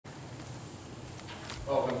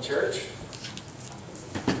Welcome, church.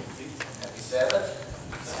 Happy Sabbath.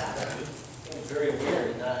 It's very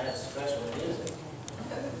weird to not have special music.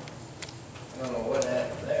 I don't know what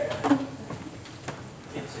happened there.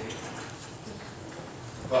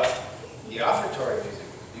 But the offertory music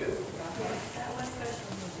was beautiful. That was special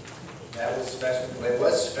music. That was special. It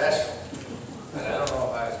was special. But I don't know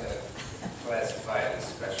if I was going to classify it as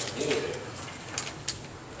special music.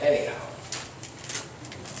 Anyhow.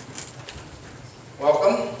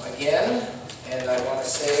 Welcome again, and I want to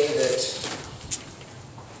say that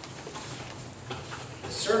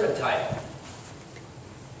the sermon title,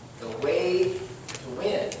 The Way to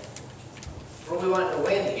Win. What are we wanting to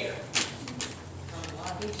win here?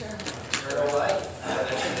 Eternal life.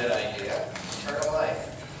 That's a good idea. Eternal life.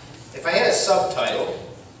 If I had a subtitle,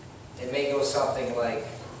 it may go something like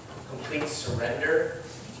Complete Surrender,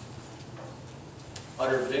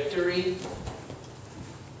 Utter Victory,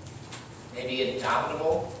 maybe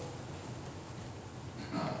indomitable.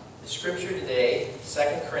 The scripture today, 2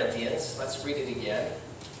 Corinthians. Let's read it again.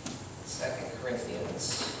 2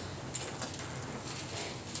 Corinthians.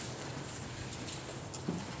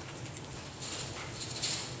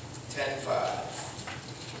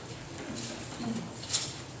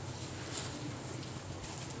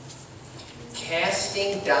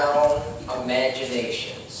 Casting down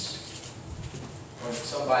imaginations, or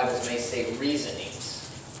some Bibles may say reasonings,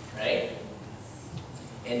 right?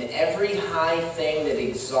 And every high thing that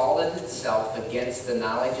exalted itself against the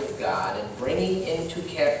knowledge of God, and bringing into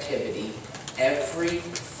captivity every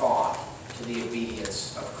thought to the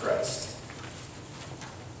obedience of Christ.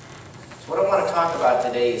 So what I want to talk about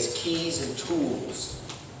today is keys and tools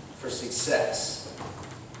for success.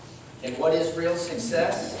 And what is real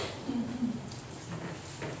success?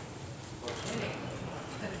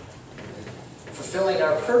 Fulfilling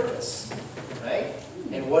our purpose, right?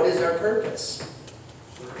 And what is our purpose?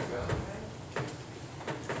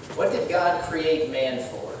 What did God create man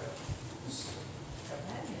for?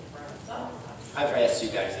 I've asked you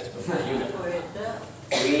guys this before. You know.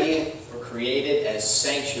 We were created as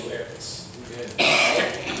sanctuaries.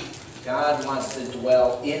 Right? God wants to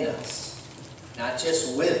dwell in us, not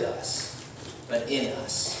just with us, but in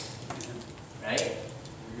us. Right?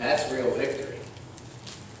 That's real victory.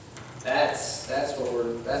 That's what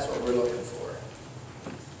we're looking for.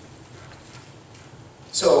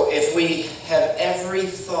 So if we have every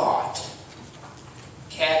thought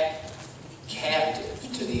captive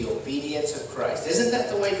to the obedience of Christ, isn't that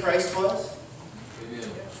the way Christ was? Amen.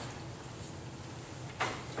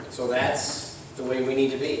 So that's the way we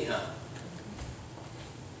need to be, huh?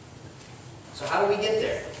 So how do we get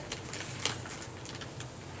there?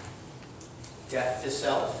 Death to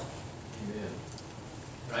self. Amen.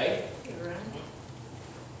 Right?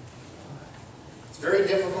 It's very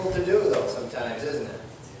difficult to do, though, sometimes, isn't it?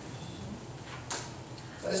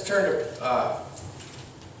 Let's turn to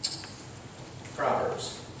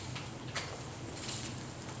Proverbs.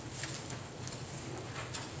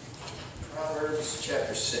 Proverbs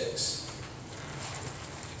chapter 6.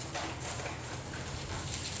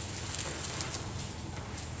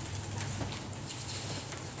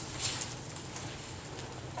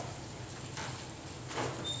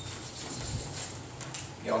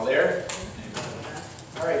 Y'all there?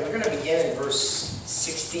 All right, we're going to begin in verse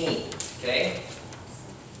 16, okay?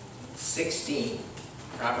 16.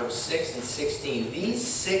 Proverbs 6 and 16. These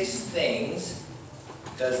 6 things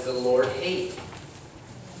does the Lord hate.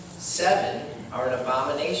 7 are an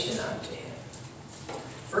abomination unto him.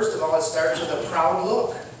 First of all, it starts with a proud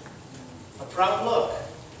look. A proud look.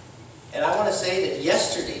 And I want to say that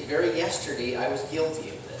yesterday, very yesterday, I was guilty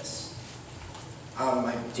of this.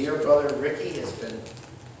 My dear brother Ricky has been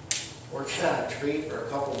working on a tree for a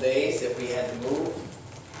couple days that we had to move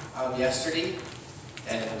yesterday.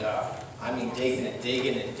 And I mean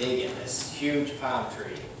digging this huge palm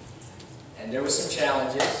tree. And there were some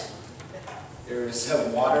challenges. There was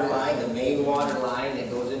some water line, the main water line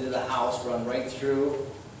that goes into the house, run right through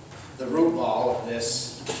the root ball of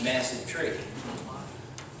this massive tree.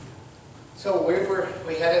 So we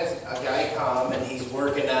had a guy come, and he's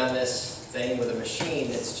working on this thing with a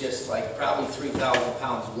machine that's just like probably 3,000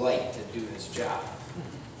 pounds light to do this job.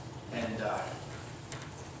 And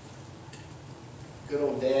good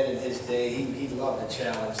old Dad in his day, he loved a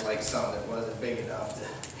challenge like something that wasn't big enough to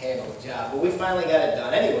handle the job. But we finally got it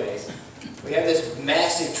done. Anyways, we have this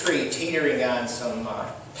massive tree teetering on some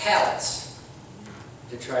pallets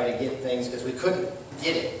to try to get things, because we couldn't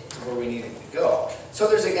get it to where we needed to go. So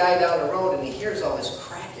there's a guy down the road, and he hears all this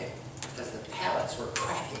cracking, because the pallets were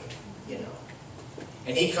cracking, you know.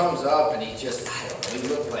 And he comes up, and he just, I don't know, he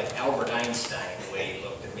looked like Albert Einstein the way he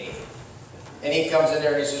looked at me. And he comes in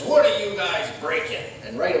there and he says, "What are you guys breaking?"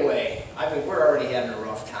 And right away, I mean, we're already having a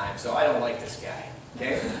rough time, so I don't like this guy.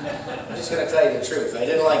 Okay? I'm just going to tell you the truth. I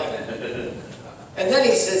didn't like him. And then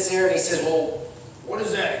he sits there and he says, "Well, what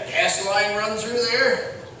is that? A gas line run through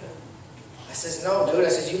there?" I says, "No, dude." I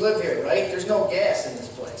says, "You live here, right? There's no gas in this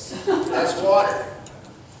place. That's water."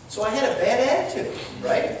 So I had a bad attitude,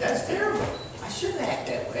 right? That's terrible. I shouldn't act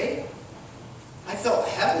that way. I felt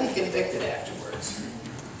heavily convicted afterwards.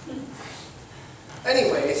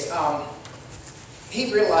 Anyways,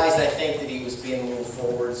 he realized, I think, that he was being a little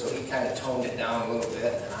forward, so he kind of toned it down a little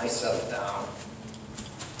bit, and I settled down.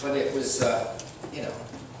 But it was, you know,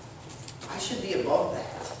 I should be above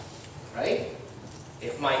that, right?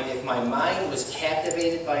 If my mind was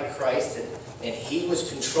captivated by Christ and he was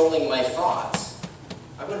controlling my thoughts,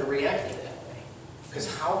 I wouldn't have reacted that way. Because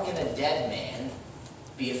how can a dead man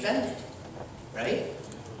be offended, right?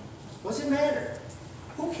 What does it matter?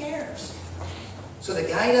 Who cares? So the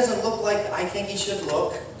guy doesn't look like I think he should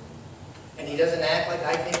look, and he doesn't act like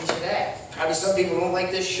I think he should act. Probably some people don't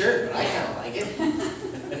like this shirt, but I kind of like it.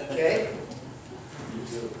 Okay?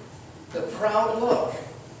 The proud look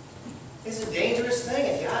is a dangerous thing,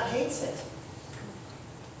 and God hates it.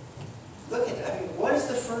 Look at it. I mean, what is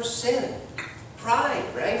the first sin? Pride,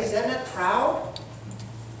 right? Is that not proud?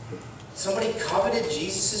 Somebody coveted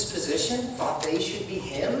Jesus' position, thought they should be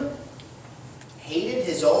him, hated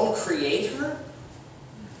his own creator.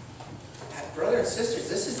 Brothers and sisters,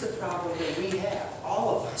 this is the problem that we have,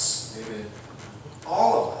 all of us. Amen.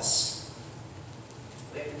 All of us.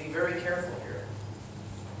 We have to be very careful here.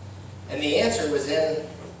 And the answer was in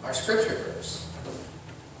our scripture verse.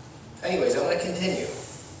 Anyways, I'm going to continue.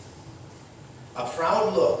 A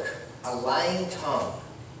proud look, a lying tongue,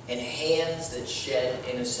 and hands that shed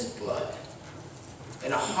innocent blood,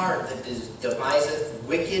 and a heart that deviseth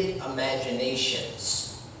wicked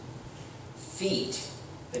imaginations, feet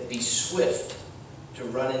that be swift to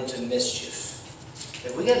run into mischief.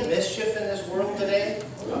 Have we got mischief in this world today?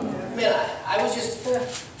 Man, I was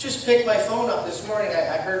just picked my phone up this morning.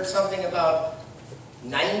 I heard something about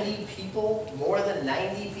 90 people, more than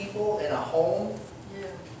 90 people in a home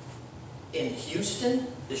in Houston.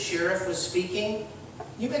 The sheriff was speaking. Can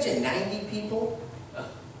you imagine 90 people?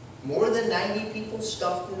 More than 90 people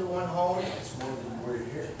stuffed into one home? It's more than we're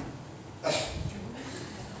here.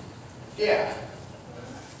 Yeah.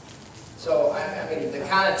 So, I mean, the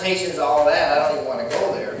connotations of all that, I don't even want to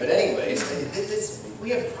go there. But anyways,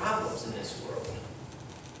 we have problems in this world.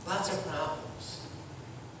 Lots of problems.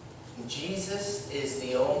 And Jesus is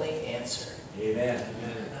the only answer. Amen.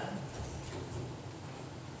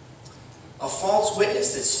 A false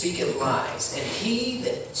witness that speaketh lies, and he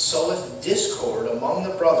that soweth discord among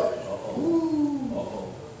the brethren.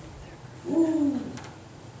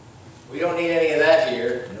 We don't need any of that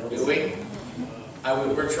here, do we?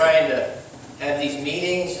 We're trying to have these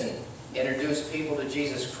meetings and introduce people to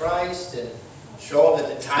Jesus Christ and show them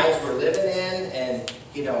that the times we're living in, and,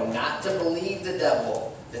 you know, not to believe the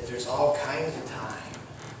devil, that there's all kinds of time.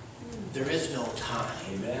 There is no time.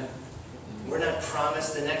 Amen. We're not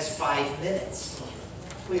promised the next 5 minutes.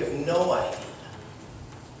 We have no idea.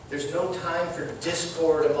 There's no time for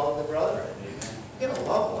discord among the brethren. We're going to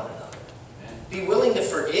love one another. Be willing to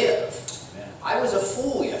forgive. I was a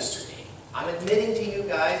fool yesterday. I'm admitting to you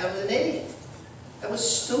guys I was an idiot. That was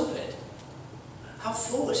stupid. How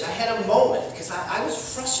foolish. I had a moment because I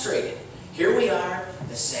was frustrated. Here we are.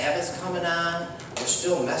 The Sabbath's coming on. We're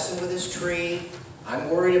still messing with this tree.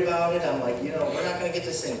 I'm worried about it. I'm like, you know, we're not going to get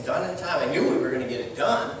this thing done in time. I knew we were going to get it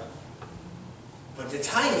done. But the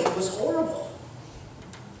timing was horrible.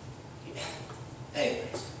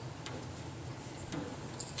 Anyways.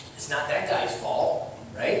 It's not that guy's fault,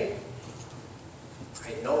 right? I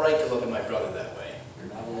had no right to look at my brother that way.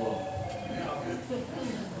 You're not alone.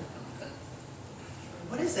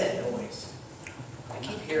 What is that noise? I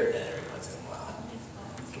keep hearing that every once in a while.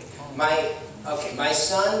 My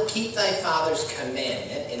son, keep thy father's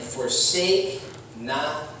commandment and forsake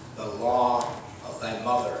not the law of thy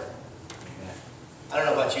mother. I don't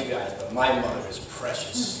know about you guys, but my mother is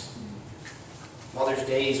precious. Mother's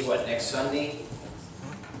Day is what, next Sunday?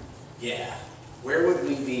 Yeah. Where would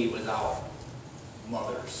we be without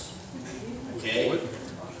mothers? Okay?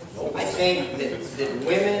 I think that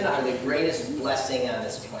women are the greatest blessing on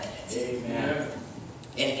this planet. Amen.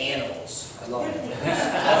 And animals. I love it.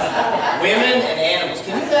 Women and animals.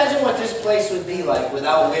 Can you imagine what this place would be like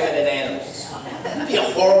without women and animals? It'd be a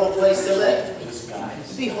horrible place to live.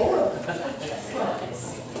 It'd be horrible.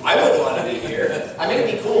 I wouldn't want to be here. I mean,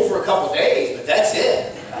 it'd be cool for a couple days, but that's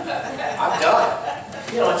it. I'm done.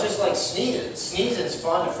 You know, it's just like sneezing. Sneezing's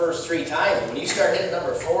fun the first 3 times. When you start hitting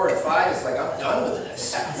number 4 and 5, it's like, I'm done with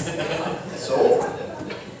this. It's over.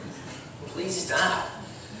 Please stop.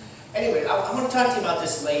 Anyway, I want to talk to you about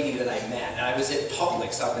this lady that I met. I was at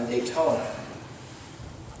Publix up in Daytona.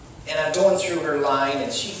 And I'm going through her line,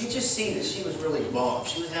 and you could just see that she was really bummed.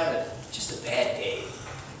 She was having just a bad day.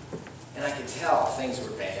 And I could tell things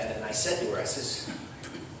were bad. And I said to her, I says,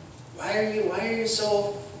 why are you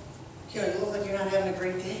so, you look like you're not having a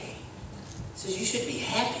great day. She says, you should be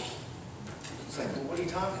happy. She's like, well, what are you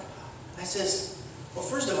talking about? I says, well,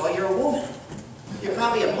 first of all, you're a woman. You're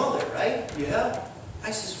probably a mother, right? Yeah.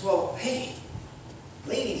 I says, well, hey,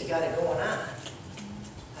 ladies got it going on.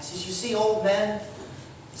 I says, you see old men,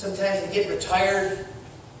 sometimes they get retired,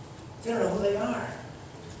 they don't know who they are.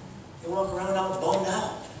 They walk around all bummed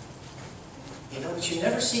out. But you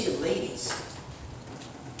never see the ladies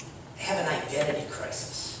have an identity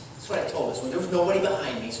crisis. That's what I told us. When there was nobody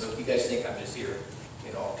behind me, so if you guys think I'm just here,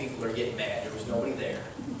 people are getting mad. There was nobody there,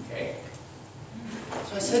 okay?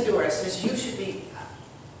 So I said to her, I says, you should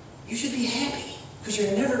be happy, because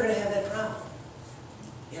you're never going to have that problem.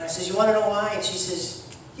 I says, you want to know why? And she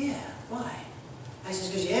says, yeah, why? I says,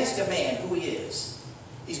 because you ask a man who he is,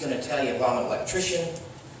 he's going to tell you, well, I'm an electrician,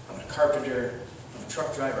 I'm a carpenter, I'm a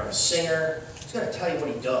truck driver, I'm a singer. He's going to tell you what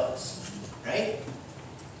he does, right?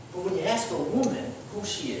 But when you ask a woman who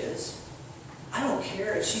she is, I don't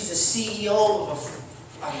care if she's the CEO of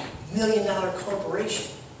a $1 million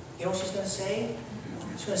corporation. You know what she's going to say?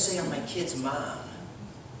 She's going to say, I'm my kid's mom.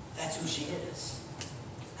 That's who she is.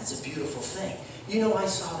 That's a beautiful thing. I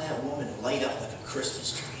saw that woman light up like a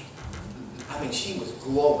Christmas tree. I mean, she was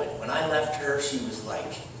glowing. When I left her, she was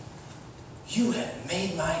like, you have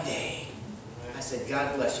made my day. I said,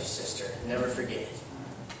 God bless you, sister. Never forget it.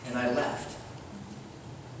 And I left.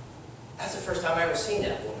 That's the first time I ever seen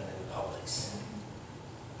that woman in the Publix.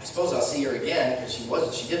 I suppose I'll see her again,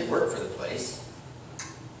 because she didn't work for the place.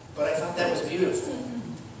 But I thought that was beautiful.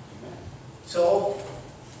 So,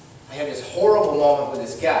 I had this horrible moment with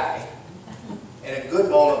this guy, and a good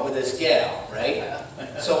moment with this gal, right?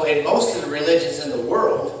 So in most of the religions in the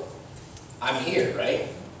world, I'm here, right?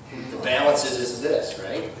 The balance is this,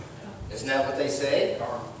 right? Isn't that what they say?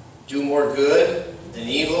 Do more good than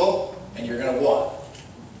evil, and you're going to what?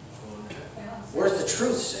 Where's the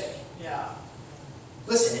truth say? Yeah.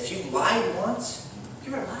 Listen, if you lied once,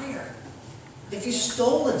 you're a liar. If you've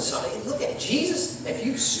stolen something, look at Jesus. If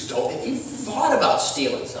you thought about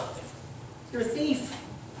stealing something, you're a thief,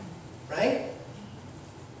 right?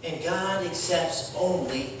 And God accepts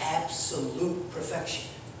only absolute perfection.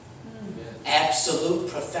 Absolute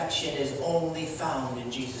perfection is only found in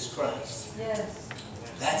Jesus Christ. Yes.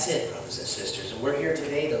 That's it, brothers and sisters. And we're here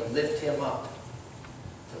today to lift Him up.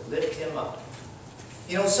 To lift Him up.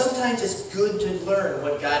 Sometimes it's good to learn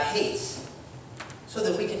what God hates so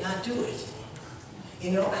that we can not do it.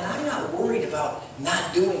 And I'm not worried about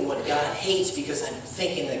not doing what God hates because I'm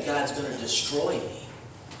thinking that God's going to destroy me.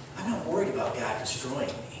 I'm not worried about God destroying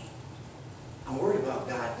me. I'm worried about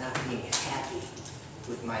God not being happy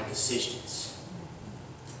with my decisions.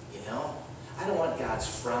 I don't want God's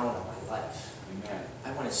frown on my life. Amen.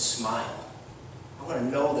 I want His smile. I want to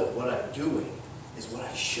know that what I'm doing is what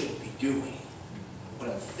I should be doing. What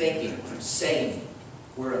I'm thinking, what I'm saying,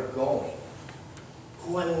 where I'm going,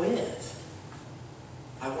 who I'm with.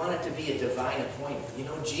 I want it to be a divine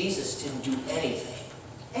appointment. Jesus didn't do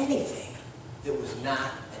anything that was not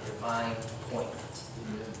a divine appointment.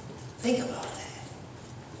 Think about that.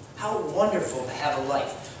 How wonderful to have a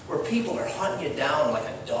life where people are hunting you down like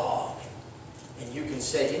a dog. And you can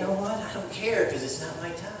say, you know what, I don't care because it's not my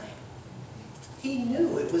time. He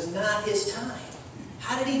knew it was not His time.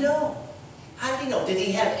 How did He know? How did He know? Did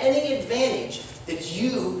He have any advantage that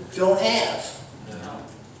you don't have? No.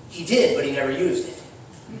 He did, but He never used it.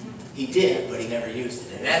 He did, but He never used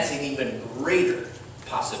it. And that's an even greater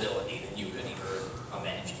possibility than you could even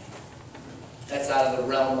imagine. That's out of the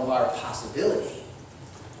realm of our possibility.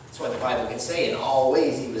 That's why the Bible can say, in all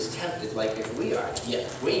ways He was tempted like as we are, yet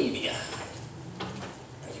way beyond.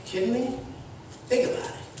 Are you kidding me? Think about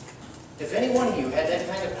it. If any one of you had that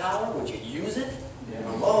kind of power, would you use it? Yeah.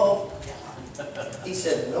 Hello? He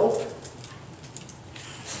said, nope.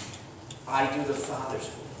 I do the Father's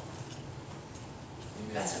will.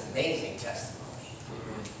 That's amazing testimony.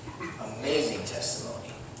 Amazing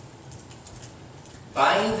testimony.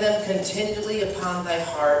 Bind them continually upon thy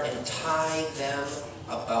heart and tie them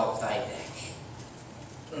about thy neck.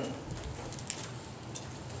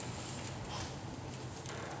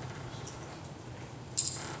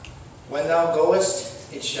 When thou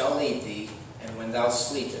goest, it shall lead thee, and when thou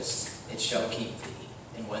sleepest, it shall keep thee.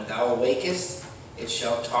 And when thou awakest, it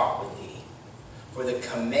shall talk with thee. For the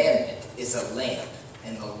commandment is a lamp,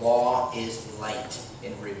 and the law is light.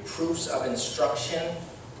 And reproofs of instruction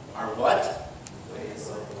are what? Ways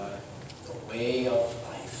of life. The way of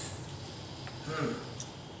life.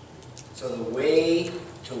 So the way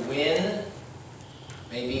to win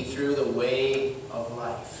may be through the way of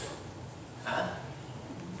life. Huh?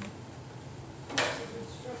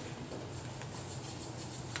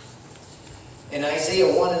 In Isaiah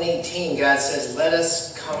 1:18, God says, let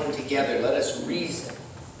us come together. Let us reason.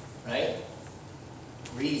 Right?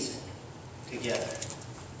 Reason together.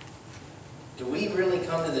 Do we really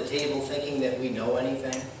come to the table thinking that we know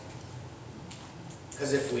anything?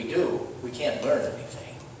 Because if we do, we can't learn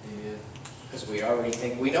anything. Amen. Because we already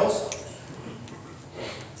think we know something.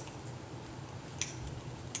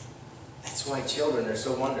 That's why children are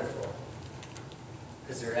so wonderful.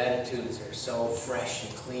 Because their attitudes are so fresh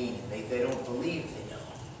and clean, and they don't believe they know.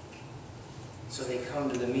 So they come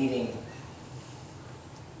to the meeting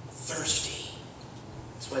thirsty.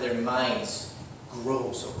 That's why their minds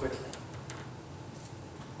grow so quickly.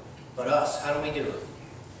 But us, how do we do it?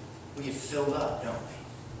 We get filled up, don't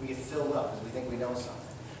we? We get filled up because we think we know something.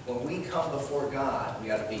 When we come before God, we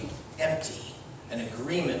got to be empty, in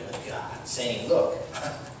agreement with God, saying, look,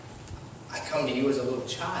 I come to you as a little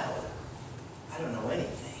child. I don't know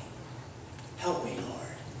anything. Help me,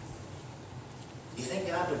 Lord. You think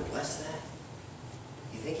God would bless that?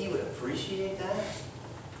 You think He would appreciate that?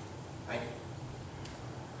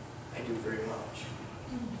 I do very much.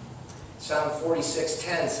 Psalm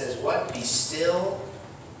 46:10 says what? Be still,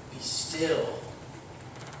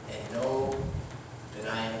 and know that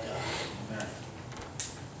I am God. Amen.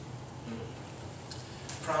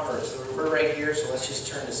 Proverbs, we're right here, so let's just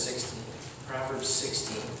turn to 16. Proverbs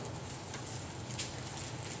 16.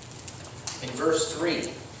 In verse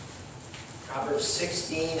 3. Proverbs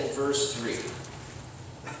 16 and verse 3.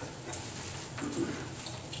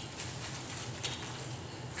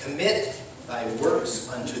 Commit thy works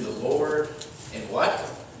unto the Lord, and what?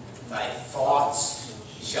 Thy thoughts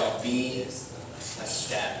shall be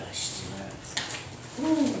established.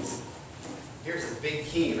 Here's a big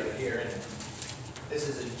key right here, and this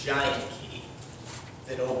is a giant key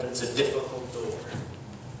that opens a difficult door.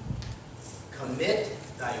 Commit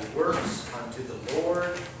thy works unto the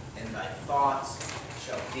Lord, and thy thoughts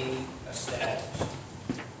shall be established.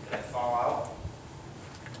 Did I fall out?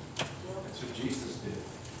 That's what Jesus did.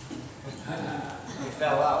 He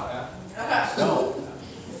fell out, huh? No.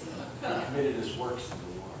 He committed his works to the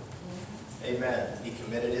Lord. Amen. He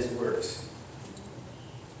committed his works.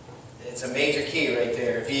 It's a major key right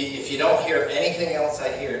there. If you don't hear anything else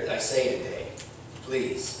I say today,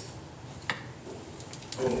 please.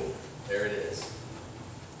 Boom. There it is.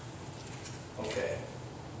 Okay.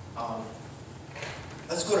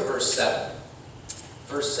 Let's go to verse 7.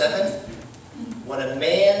 Verse 7. When a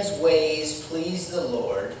man's ways please the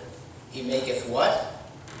Lord, he maketh what?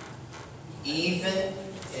 Even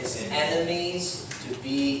his enemies to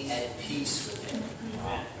be at peace with him.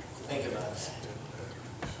 Think about that.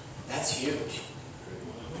 That's huge.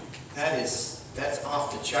 That's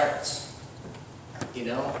off the charts. You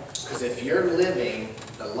know? Because if you're living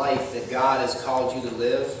the life that God has called you to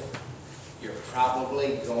live, you're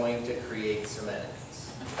probably going to create some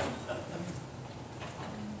enemies.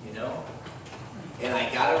 You know? And I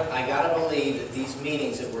gotta believe that these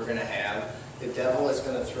meetings that we're gonna have, the devil is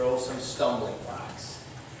gonna throw some stumbling blocks.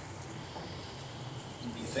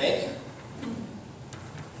 You think?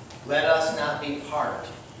 Let us not be part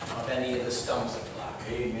of any of the stumbling blocks.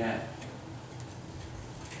 Amen.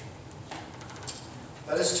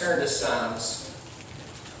 Let us turn to Psalms.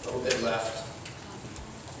 A little bit left.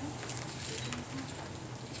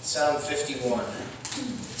 Psalm 51.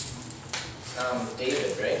 Psalm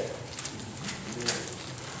David, right?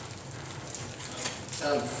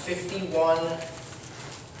 Psalm 51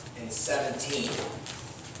 and 17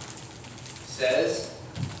 says,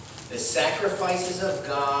 the sacrifices of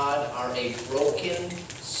God are a broken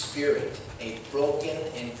spirit, a broken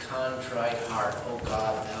and contrite heart. O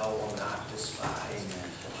God, thou wilt not despise. Amen.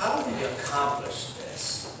 How do you accomplish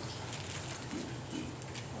this?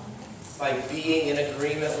 By being in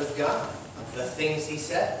agreement with God, of the things He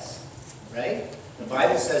says, right? The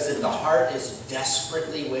Bible says that the heart is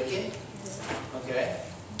desperately wicked. Okay?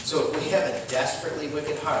 So if we have a desperately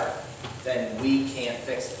wicked heart, then we can't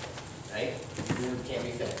fix it. Right? It can't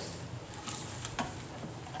be fixed.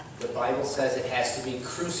 The Bible says it has to be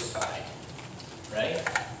crucified. Right?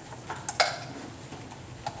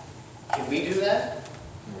 Can we do that?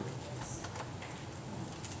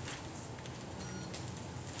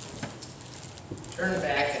 Turn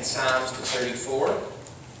back in Psalms to 34.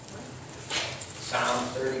 Psalm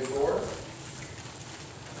 34.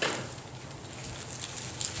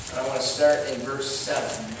 And I want to start in verse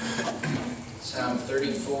 7. Psalm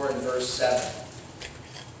 34 and verse 7.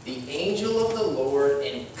 The angel of the Lord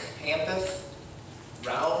encampeth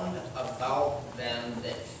round about them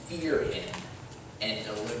that fear him, and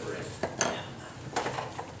delivereth them.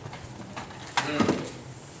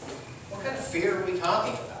 What kind of fear are we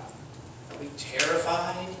talking about? Are we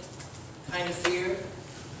terrified kind of fear?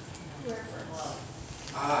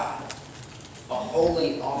 A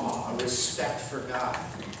holy awe, a respect for God.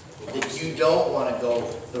 That you don't want to go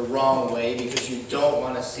the wrong way because you don't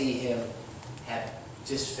want to see him have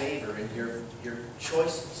disfavor in your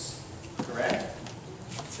choices. Correct?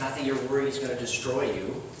 It's not that you're worried he's going to destroy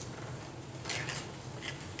you.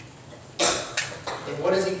 And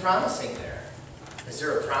what is he promising there? Is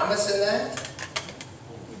there a promise in that?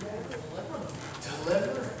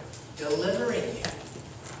 Delivering you.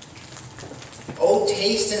 Oh,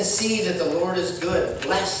 taste and see that the Lord is good.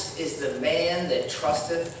 Blessed is the man that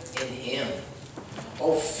trusteth in him.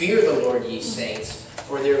 Oh, fear the Lord, ye saints,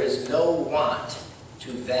 for there is no want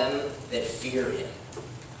to them that fear him.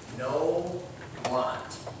 No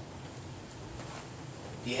want.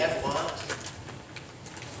 Do you have want?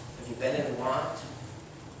 Have you been in want?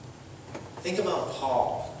 Think about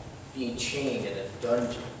Paul being chained in a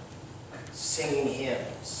dungeon, singing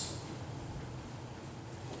hymns.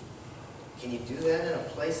 Can you do that in a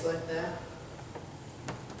place like that?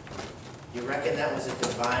 You reckon that was a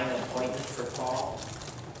divine appointment for Paul?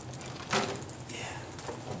 Yeah,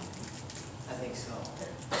 I think so.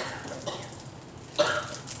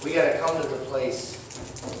 We got to come to the place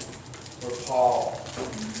where Paul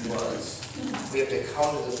was. We have to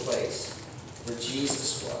come to the place where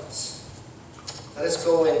Jesus was. Let us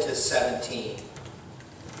go into 17.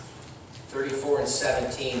 34 and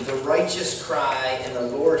 17. The righteous cry, and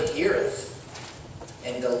the Lord heareth,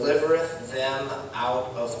 and delivereth them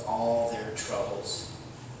out of all their troubles.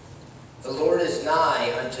 The Lord is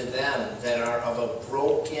nigh unto them that are of a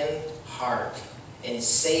broken heart, and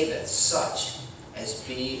saveth such as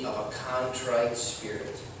be of a contrite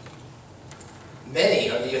spirit. Many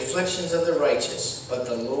are the afflictions of the righteous, but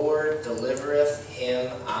the Lord delivereth him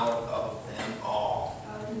out of them all.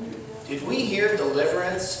 Did we hear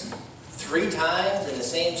deliverance 3 times in the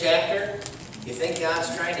same chapter? You think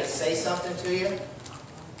God's trying to say something to you?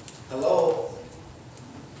 Hello?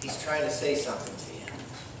 He's trying to say something to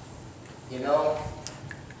you. You know,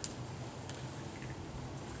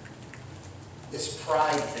 this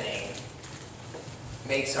pride thing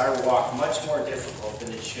makes our walk much more difficult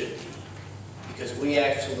than it should be. Because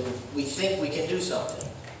we think we can do something.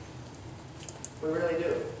 We really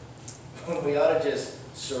do. We ought to just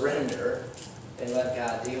surrender and let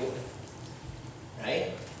God deal with it.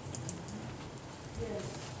 Right?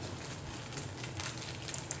 Yes.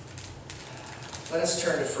 Let us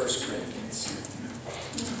turn to 1 Corinthians.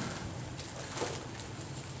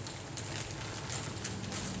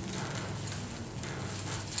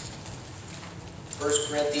 1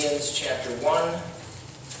 Corinthians chapter 1.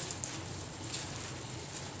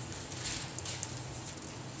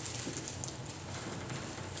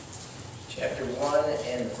 Chapter 1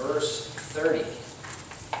 and verse 30.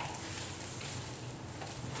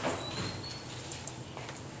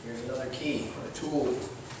 Here's another key, or a tool.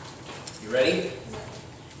 You ready?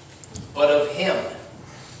 But of him,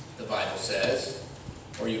 the Bible says,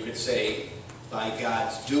 or you could say, by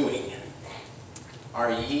God's doing,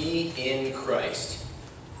 are ye in Christ,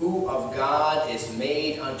 who of God is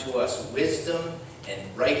made unto us wisdom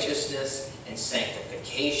and righteousness and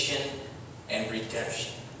sanctification and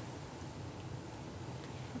redemption.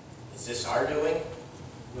 Is this our doing?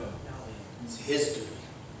 No. It's his doing.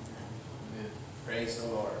 Praise the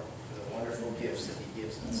Lord for the wonderful gifts that he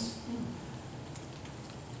gives us.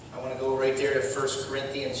 I want to go right there to 1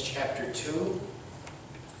 Corinthians chapter 2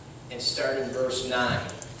 and start in verse 9.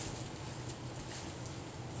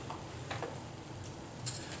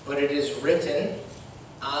 But it is written,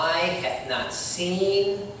 eye hath not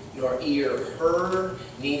seen, nor ear heard,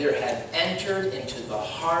 neither have entered into the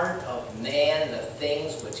heart of man the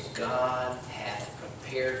things which God hath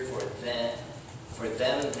prepared for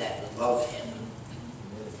them that love him.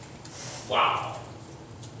 Wow.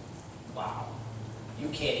 Wow. You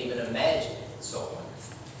can't even imagine it. It's so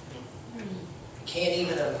wonderful. You can't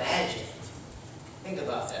even imagine it. Think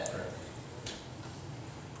about that for a minute.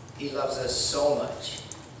 He loves us so much.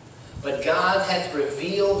 But God hath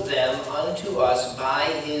revealed them unto us by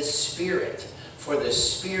his Spirit. For the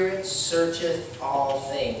Spirit searcheth all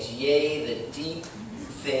things, yea, the deep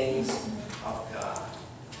things of God.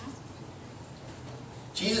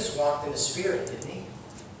 Jesus walked in the Spirit, didn't he?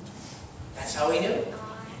 That's how he knew.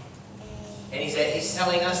 And he's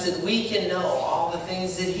telling us that we can know all the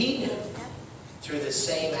things that he knew through the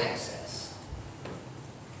same access.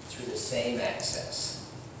 Through the same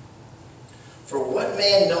access. For what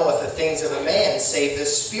man knoweth the things of a man, save the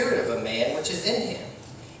spirit of a man which is in him?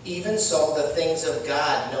 Even so the things of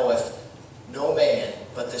God knoweth no man,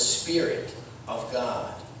 but the Spirit of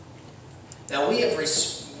God. Now we have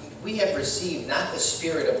received not the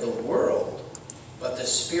spirit of the world, but the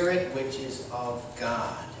Spirit which is of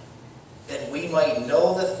God, that we might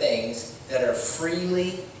know the things that are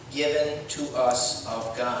freely given to us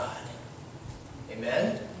of God.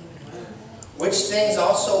 Amen? Which things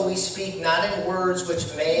also we speak not in words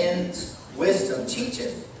which man's wisdom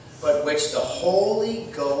teacheth, but which the Holy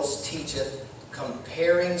Ghost teacheth,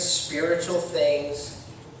 comparing spiritual things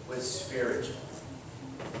with spiritual.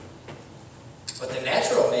 But the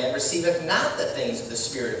natural man receiveth not the things of the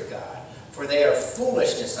Spirit of God, for they are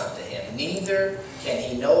foolishness unto him, neither can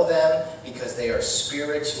he know them, because they are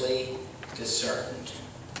spiritually discerned.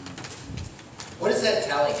 What is that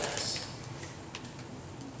telling us?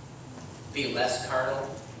 Be less carnal,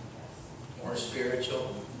 more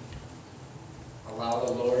spiritual. Allow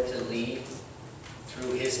the Lord to lead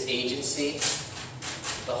through his agency,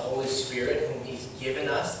 the Holy Spirit, whom he's given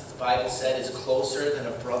us. The Bible said is closer than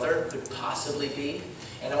a brother could possibly be.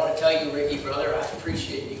 And I want to tell you, Ricky, brother, I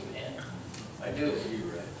appreciate you, man. I do.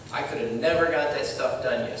 I could have never got that stuff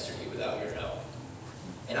done yesterday without your help.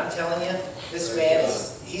 And I'm telling you, this man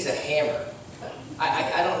he's a hammer.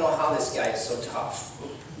 I don't know how this guy is so tough.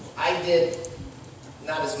 I did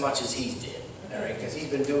not as much as he did, all right, because he's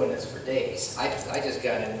been doing this for days. I just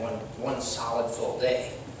got in one solid full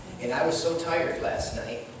day. And I was so tired last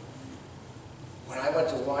night. When I went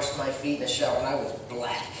to wash my feet in the shower, and I was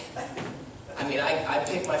black. I mean, I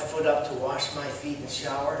picked my foot up to wash my feet in the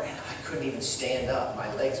shower, and I couldn't even stand up.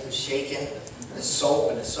 My legs were shaking. The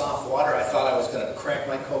soap and the soft water, I thought I was going to crack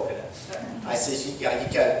my coconut. I said, you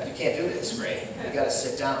can't do this, Ray. You got to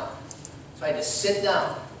sit down. So I had to sit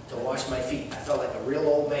down to wash my feet. I felt like a real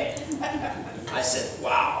old man. I said,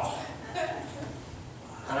 wow.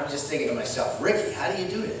 And I'm just thinking to myself, Ricky, how do you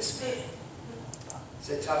do this, man? He's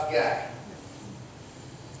a tough guy.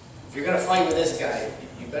 If you're going to fight with this guy,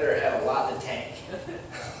 you better have a lot in the tank.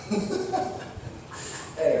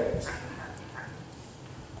 Anyways.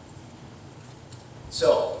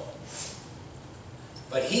 So,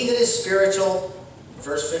 but he that is spiritual,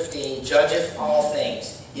 verse 15, judgeth all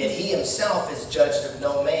things, yet he himself is judged of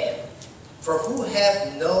no man. For who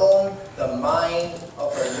hath known the mind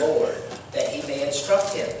of the Lord, that he may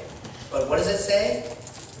instruct him? But what does it say?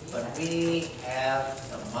 But we have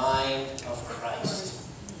the mind of Christ.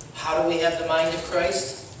 How do we have the mind of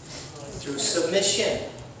Christ? Through submission.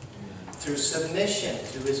 Through submission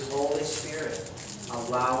to his Holy Spirit,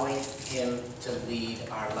 allowing him to lead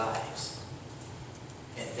our lives.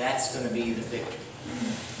 And that's going to be the victory.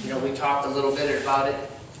 You know, we talked a little bit about it.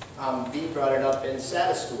 Dee brought it up in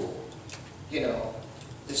Sabbath school. You know,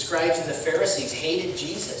 the scribes and the Pharisees hated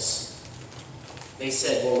Jesus. They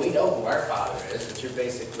said, well, we know who our Father is, but you're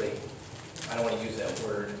basically, I don't want to use that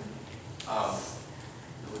word.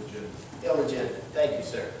 Illegitimate. Thank you,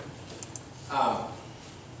 sir.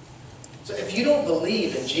 So if you don't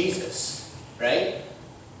believe in Jesus, right,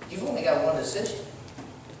 you've only got one decision.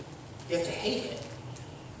 You have to hate him,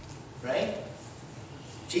 right?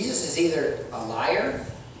 Jesus is either a liar,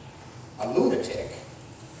 a lunatic,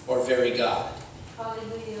 or very God.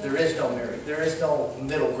 Hallelujah. There is no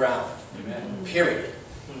middle ground. Amen. Period.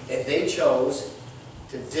 And they chose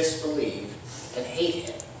to disbelieve and hate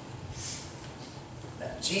him.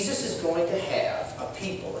 Now, Jesus is going to have a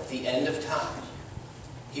people at the end of time.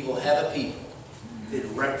 He will have a people that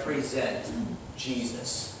represent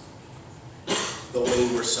Jesus the way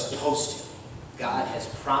we're supposed to. God has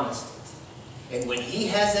promised it. And when he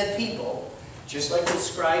has that people, just like the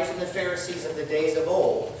scribes and the Pharisees of the days of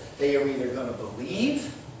old, they are either going to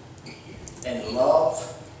believe and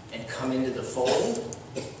love and come into the fold,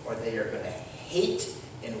 or they are going to hate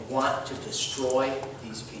and want to destroy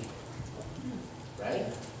these people. Right?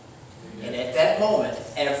 And at that moment,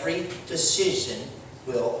 every decision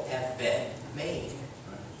will have been made.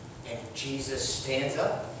 And Jesus stands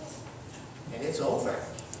up, and it's over.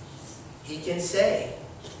 He can say,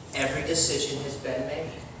 every decision has been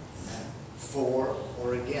made for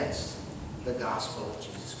or against the gospel of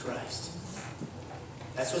Jesus Christ.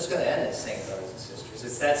 That's what's going to end this thing, brothers and sisters.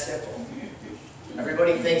 It's that simple.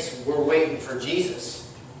 Everybody thinks we're waiting for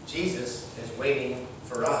Jesus. Jesus is waiting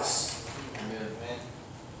for us. Amen.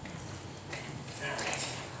 All right.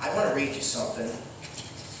 I want to read you something.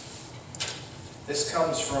 This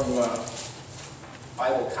comes from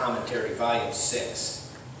Bible Commentary, Volume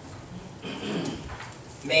 6.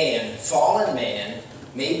 Man, fallen man,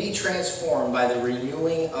 may be transformed by the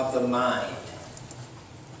renewing of the mind.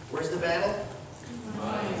 Where's the battle?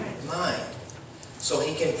 Mind. So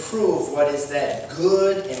he can prove what is that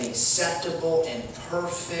good and acceptable and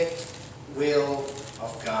perfect will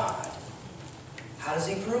of God. How does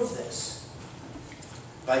he prove this?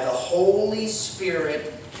 By the Holy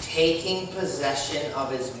Spirit taking possession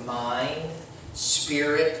of his mind,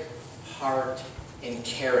 spirit, heart, and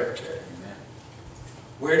character.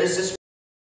 Where does this